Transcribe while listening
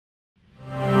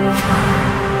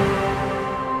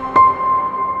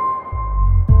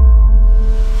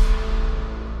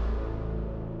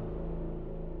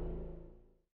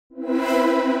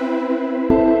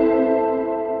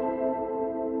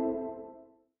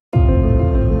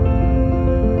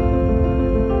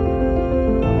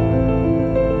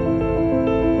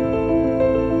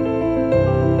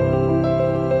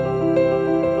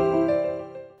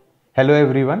Hello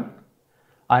everyone,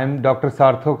 I am Dr.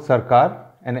 Sarthok Sircar,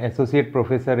 an Associate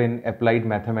Professor in Applied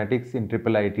Mathematics in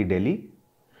IIIT-Delhi.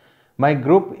 My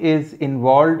group is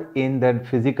involved in the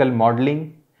physical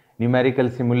modeling,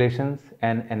 numerical simulations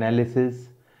and analysis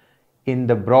in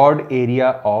the broad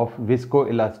area of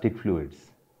viscoelastic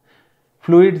fluids.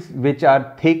 Fluids which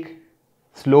are thick,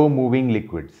 slow-moving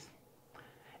liquids.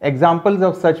 Examples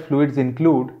of such fluids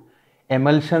include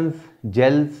emulsions,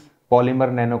 gels,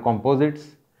 polymer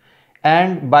nanocomposites,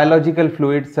 and biological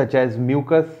fluids such as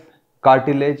mucus,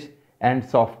 cartilage, and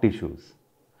soft tissues.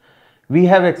 We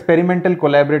have experimental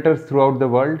collaborators throughout the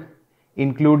world,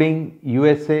 including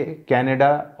USA,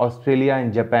 Canada, Australia,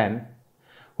 and Japan,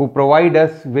 who provide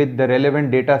us with the relevant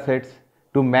data sets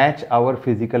to match our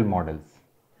physical models.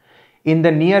 In the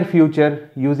near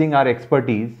future, using our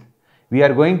expertise, we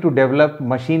are going to develop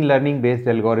machine learning based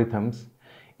algorithms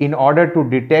in order to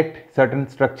detect certain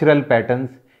structural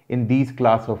patterns in these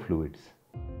class of fluids.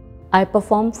 I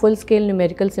perform full-scale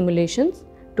numerical simulations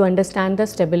to understand the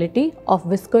stability of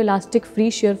viscoelastic free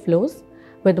shear flows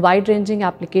with wide-ranging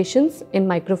applications in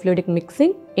microfluidic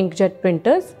mixing, inkjet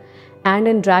printers, and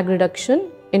in drag reduction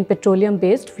in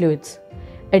petroleum-based fluids.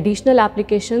 Additional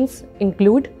applications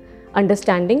include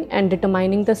understanding and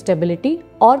determining the stability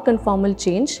or conformal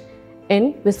change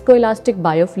in viscoelastic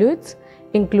biofluids,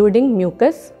 including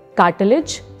mucus,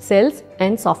 cartilage, cells,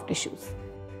 and soft tissues.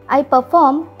 I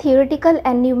perform theoretical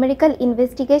and numerical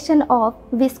investigation of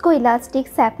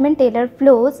viscoelastic Chapman-Taylor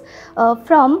flows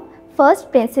from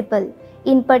first principle.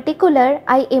 In particular,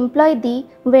 I employ the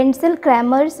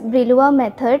Wenzel-Kramers-Brillouin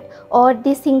method or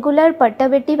the singular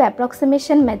perturbative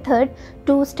approximation method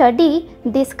to study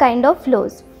this kind of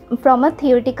flows from a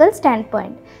theoretical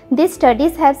standpoint. These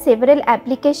studies have several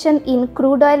applications in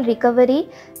crude oil recovery,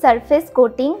 surface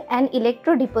coating, and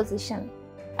electrodeposition.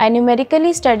 I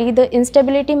numerically study the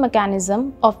instability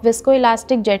mechanism of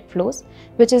viscoelastic jet flows,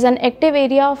 which is an active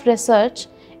area of research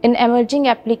in emerging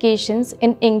applications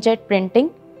in inkjet printing,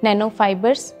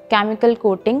 nanofibers, chemical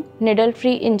coating,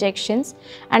 needle-free injections,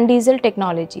 and diesel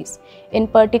technologies. In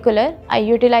particular, I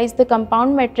utilize the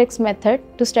compound matrix method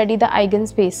to study the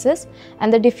eigenspaces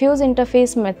and the diffuse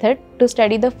interface method to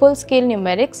study the full-scale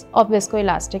numerics of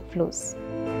viscoelastic flows.